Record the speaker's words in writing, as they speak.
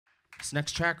This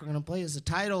next track we're going to play is the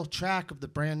title track of the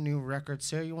brand new record.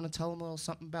 Sarah, you want to tell them a little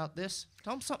something about this?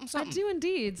 Tell them something. I do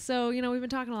indeed. So, you know, we've been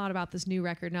talking a lot about this new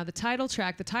record. Now, the title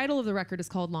of the record is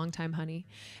called Long Time Honey.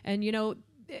 And, you know,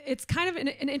 it's kind of an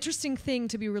interesting thing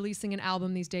to be releasing an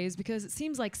album these days because it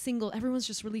seems like everyone's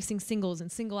just releasing singles and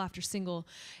single after single.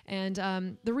 And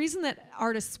the reason that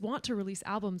artists want to release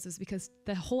albums is because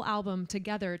the whole album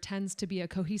together tends to be a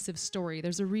cohesive story.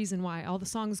 There's a reason why all the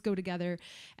songs go together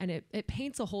and it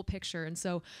paints a whole picture. And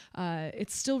so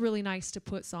it's still really nice to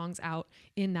put songs out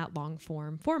in that long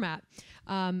format.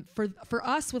 For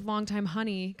us with Long Time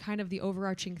Honey, kind of the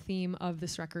overarching theme of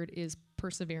this record is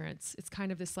perseverance. It's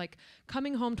kind of this like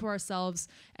coming home to ourselves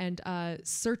and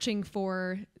searching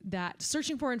for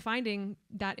and finding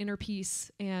that inner peace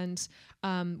and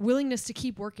willingness to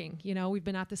keep working. You know, we've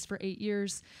been at this for 8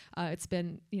 years. It's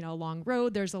been, you know, a long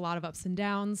road. There's a lot of ups and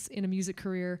downs in a music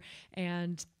career,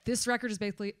 and this record is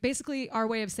basically our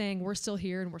way of saying we're still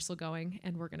here and we're still going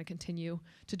and we're going to continue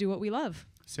to do what we love.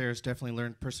 Sarah's definitely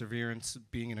learned perseverance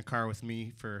being in a car with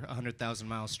me for 100,000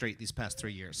 miles straight these past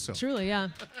 3 years. So. Truly, yeah.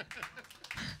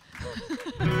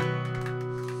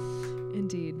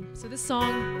 Indeed. So this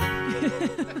song,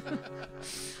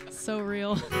 so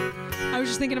real. I was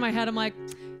just thinking in my head, I'm like,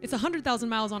 it's 100,000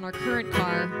 miles on our current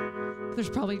car.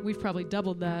 We've probably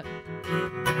doubled that.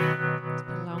 It's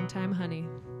been a long time, honey.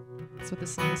 That's what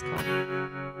this song is called.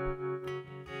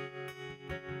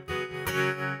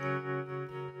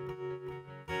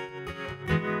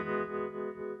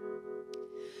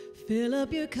 Fill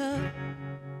up your cup,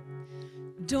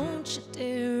 don't you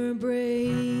dare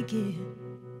break it.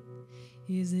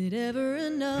 Is it ever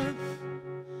enough,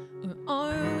 or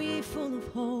are we full of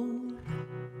hope?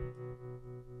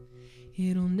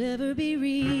 It'll never be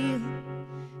real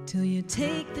till you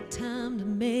take the time to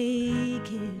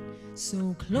make it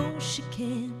so close you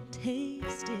can't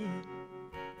taste it.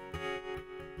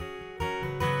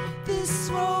 This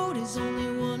road is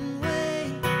only one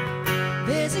way.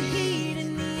 There's a heat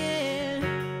in the air.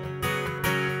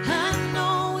 I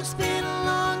know it's been a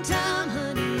long time,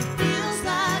 honey. It feels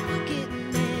like we're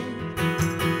getting there.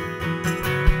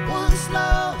 Once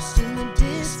lost in the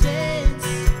distance,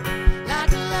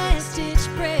 like a last-ditch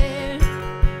prayer.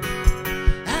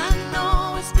 I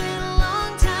know it's been a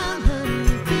long time, honey.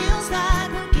 It feels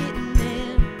like we're getting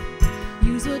there.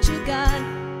 Use what you got.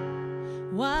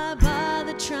 Why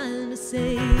bother trying to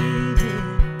save it?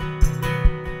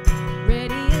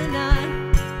 Ready or not,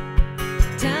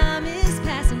 time is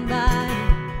passing by.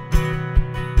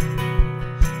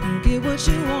 Go get what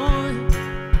you want.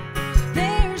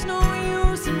 There's no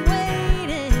use in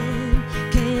waiting.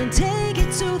 Can't take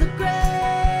it to the grave.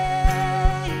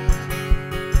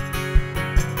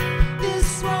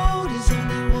 This road is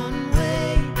only one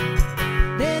way.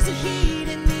 There's a heat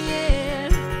in the air.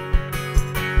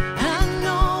 I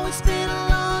know it's been a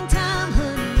long time,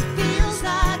 honey. It feels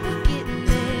like we're getting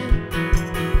there.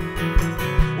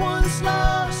 Once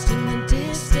lost in the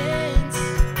distance,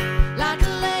 like a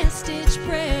last-ditch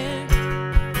prayer.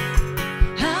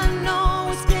 I know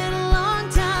it's been a long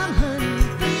time, honey.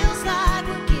 It feels like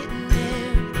we're getting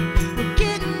there. We're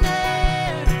getting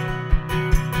there.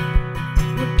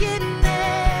 We're getting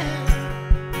there.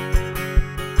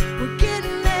 We're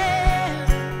getting there.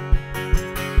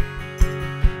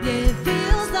 Yeah, it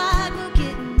feels like we're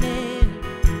getting there.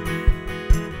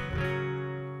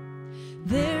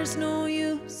 There's no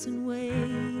use in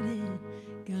waiting.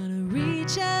 Gotta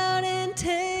reach out and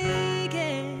take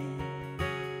it.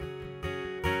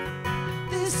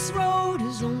 This road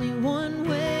is only one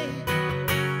way.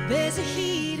 There's a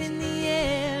heat in the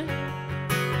air.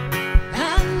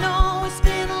 I know it's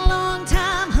been a long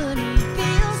time, honey. It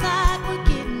feels like we're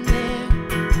getting there.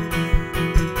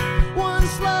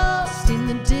 Once lost in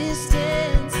the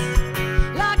distance,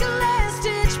 like a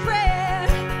last-ditch prayer.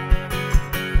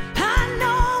 I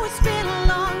know it's been a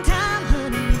long time,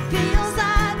 honey. It feels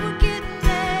like we're getting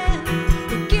there.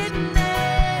 We're getting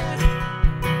there.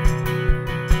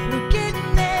 We're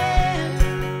getting there.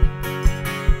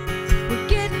 We're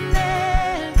getting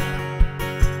there.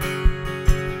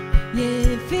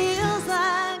 Yeah, it feels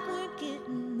like we're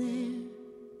getting there.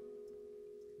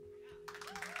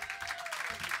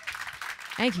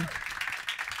 Thank you.